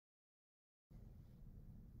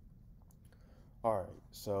Alright,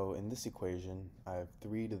 so in this equation, I have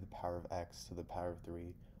 3 to the power of x to the power of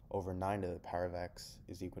 3 over 9 to the power of x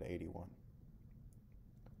is equal to 81.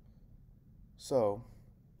 So,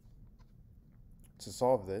 to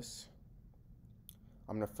solve this,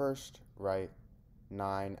 I'm going to first write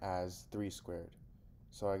 9 as 3 squared.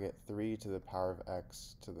 So I get 3 to the power of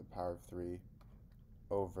x to the power of 3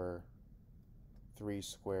 over 3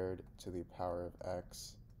 squared to the power of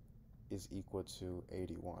x is equal to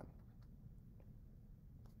 81.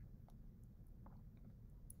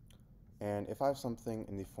 And if I have something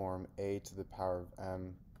in the form a to the power of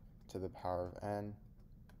m to the power of n,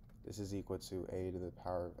 this is equal to a to the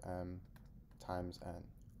power of m times n.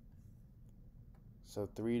 So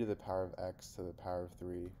 3 to the power of x to the power of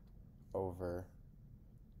 3 over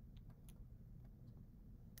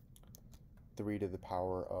 3 to the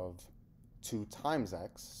power of 2 times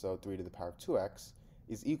x, so 3 to the power of 2x,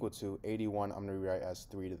 is equal to 81. I'm going to rewrite as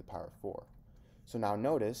 3 to the power of 4. So now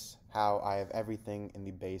notice how I have everything in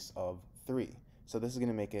the base of 3. So this is going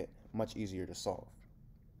to make it much easier to solve.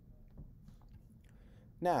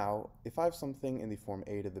 Now, if I have something in the form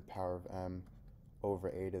a to the power of m over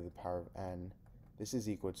a to the power of n, this is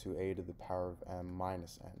equal to a to the power of m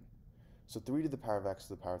minus n. So 3 to the power of x to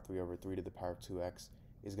the power of 3 over 3 to the power of 2x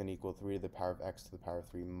is going to equal 3 to the power of x to the power of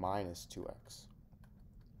 3 minus 2x,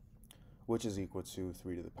 which is equal to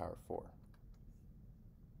 3 to the power of 4.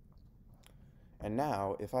 And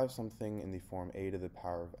now, if I have something in the form a to the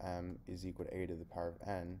power of m is equal to a to the power of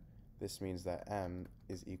n, this means that m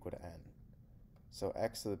is equal to n. So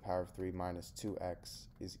x to the power of 3 minus 2x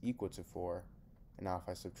is equal to 4. And now if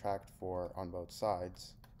I subtract 4 on both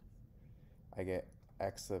sides, I get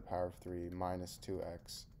x to the power of 3 minus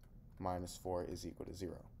 2x minus 4 is equal to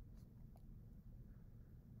 0.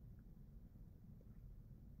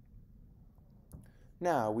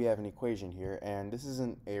 Now we have an equation here, and this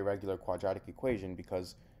isn't a regular quadratic equation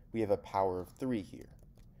because we have a power of 3 here,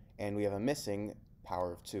 and we have a missing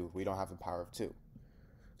power of 2. We don't have a power of 2.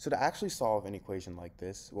 So to actually solve an equation like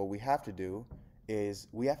this, what we have to do is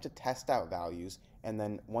we have to test out values, and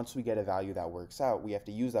then once we get a value that works out, we have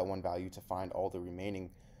to use that one value to find all the remaining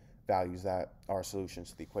values that are solutions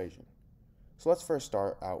to the equation. So let's first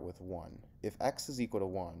start out with 1. If x is equal to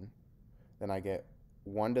 1, then I get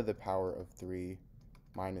 1 to the power of 3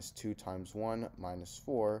 minus 2 times 1 minus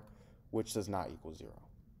 4, which does not equal 0.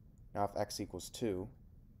 Now if x equals 2,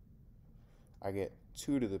 I get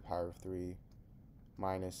 2 to the power of 3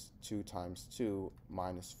 minus 2 times 2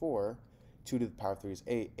 minus 4. 2 to the power of 3 is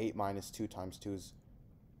 8. 8 minus 2 times 2 is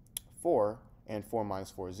 4, and 4 minus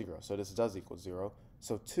 4 is 0. So this does equal 0.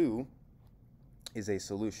 So 2 is a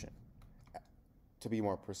solution. To be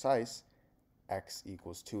more precise, x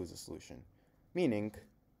equals 2 is a solution, meaning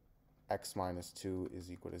x minus 2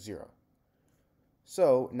 is equal to 0.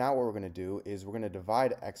 So now what we're going to do is we're going to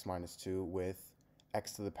divide x minus 2 with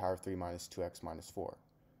x to the power of 3 minus 2x minus 4.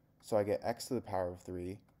 So I get x to the power of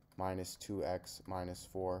 3 minus 2x minus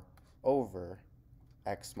 4 over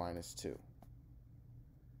x minus 2.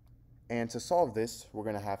 And to solve this, we're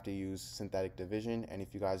going to have to use synthetic division, and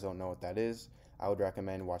if you guys don't know what that is, I would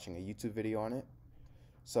recommend watching a YouTube video on it.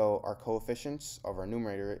 So our coefficients of our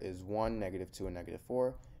numerator is 1, negative 2, and negative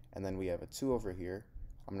 4, and then we have a 2 over here.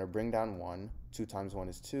 I'm going to bring down 1. 2 times 1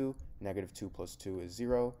 is 2, negative 2 plus 2 is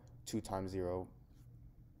 0, 2 times 0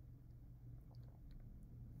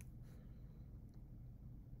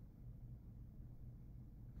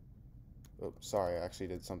 sorry, I actually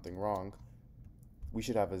did something wrong. We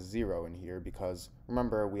should have a 0 in here because,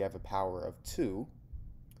 remember, we have a power of 2.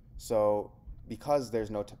 So because there's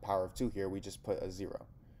no power of 2 here, we just put a 0.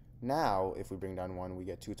 Now, if we bring down 1, we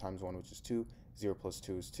get 2 times 1, which is 2. 0 plus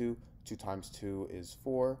 2 is 2. 2 times 2 is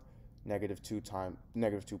 4. Negative 2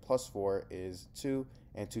 plus 4 is 2.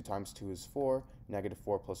 And 2 times 2 is 4. Negative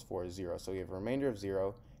 4 plus 4 is 0. So we have a remainder of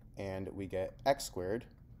 0, and we get x squared.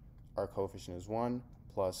 Our coefficient is 1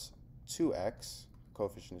 plus 2x,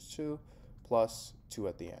 coefficient is 2, plus 2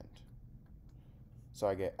 at the end. So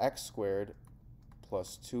I get x squared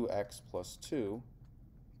plus 2x plus 2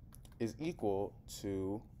 is equal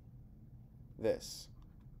to this.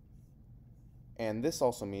 And this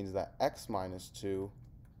also means that x minus 2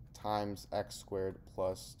 times x squared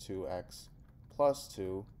plus 2x plus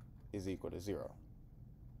 2 is equal to 0.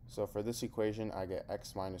 So for this equation, I get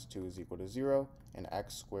x minus 2 is equal to 0, and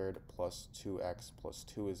x squared plus 2x plus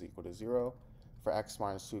 2 is equal to 0. For x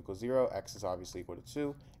minus 2 equals 0, x is obviously equal to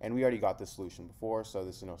 2, and we already got this solution before, so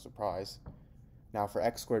this is no surprise. Now for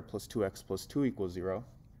x squared plus 2x plus 2 equals 0,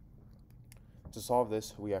 to solve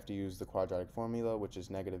this, we have to use the quadratic formula, which is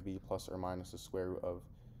negative b plus or minus the square root of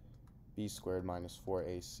b squared minus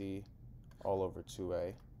 4ac all over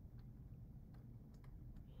 2a.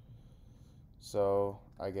 So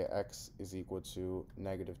I get x is equal to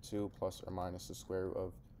 -2 plus or minus the square root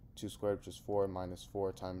of 2 squared, which is 4, minus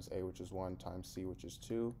 4 times a, which is 1, times c, which is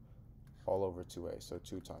 2, all over 2a, so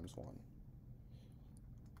 2 times 1.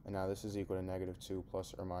 And now this is equal to -2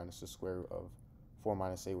 plus or minus the square root of 4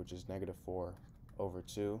 minus a, which is -4, over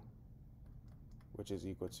 2, which is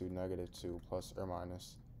equal to -2 plus or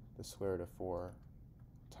minus the square root of 4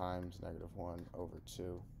 times -1 over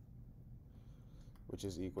 2, which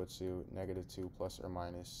is equal to -2 plus or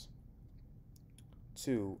minus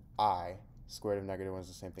 2i. Square root of -1 is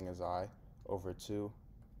the same thing as I, over 2,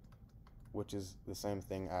 which is the same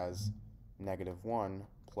thing as -1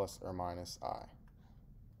 plus or minus I.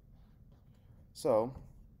 So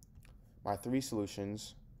my three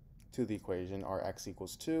solutions to the equation are x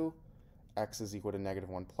equals 2, x is equal to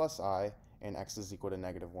 -1 plus I, and x is equal to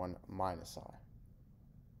 -1 minus I.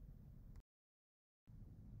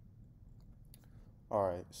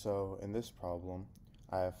 Alright, so in this problem,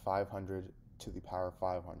 I have 500 to the power of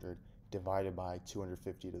 500 divided by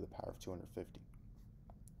 250 to the power of 250.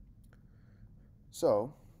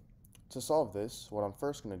 So, to solve this, what I'm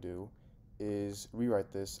first going to do is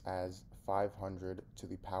rewrite this as 500 to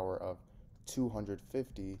the power of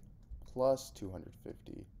 250 plus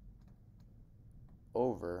 250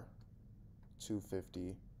 over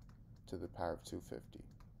 250 to the power of 250.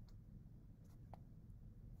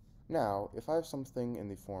 Now, if I have something in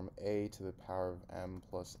the form a to the power of m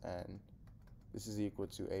plus n, this is equal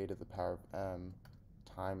to a to the power of m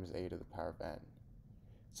times a to the power of n.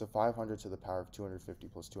 So 500 to the power of 250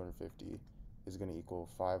 plus 250 is going to equal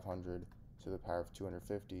 500 to the power of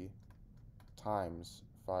 250 times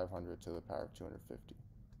 500 to the power of 250.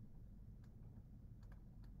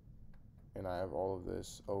 And I have all of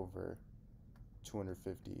this over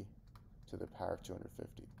 250 to the power of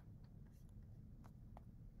 250.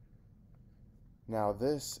 Now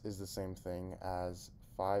this is the same thing as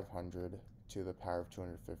 500 to the power of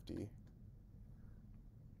 250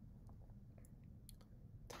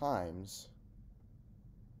 times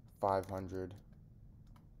 500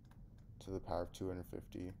 to the power of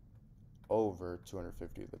 250 over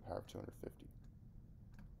 250 to the power of 250.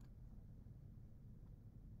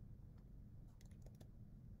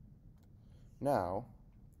 Now,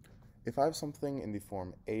 if I have something in the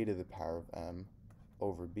form a to the power of m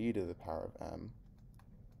over b to the power of m,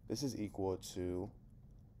 this is equal to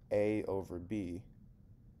a over b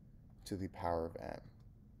to the power of n.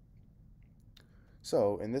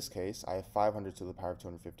 So in this case, I have 500 to the power of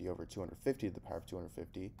 250 over 250 to the power of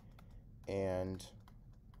 250, and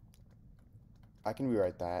I can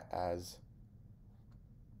rewrite that as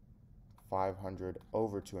 500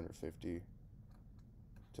 over 250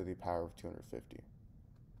 to the power of 250.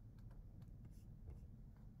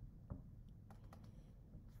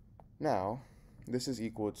 Now, this is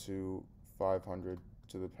equal to 500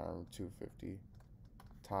 to the power of 250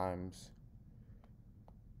 times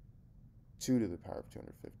 2 to the power of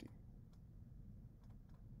 250.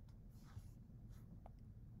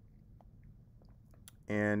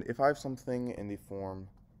 And if I have something in the form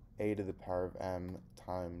a to the power of m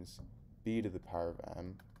times b to the power of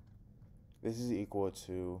m, this is equal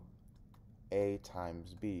to a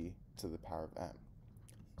times b to the power of m.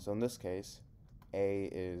 So in this case, a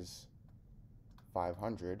is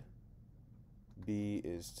 500, b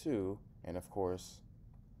is 2, and of course,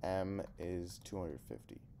 m is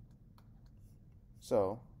 250.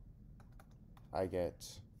 So I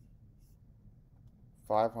get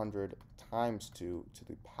 500 times 2 to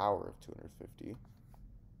the power of 250,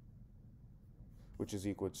 which is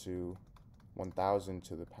equal to 1000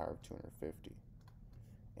 to the power of 250.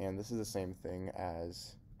 And this is the same thing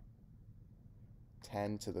as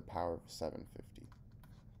 10 to the power of 750.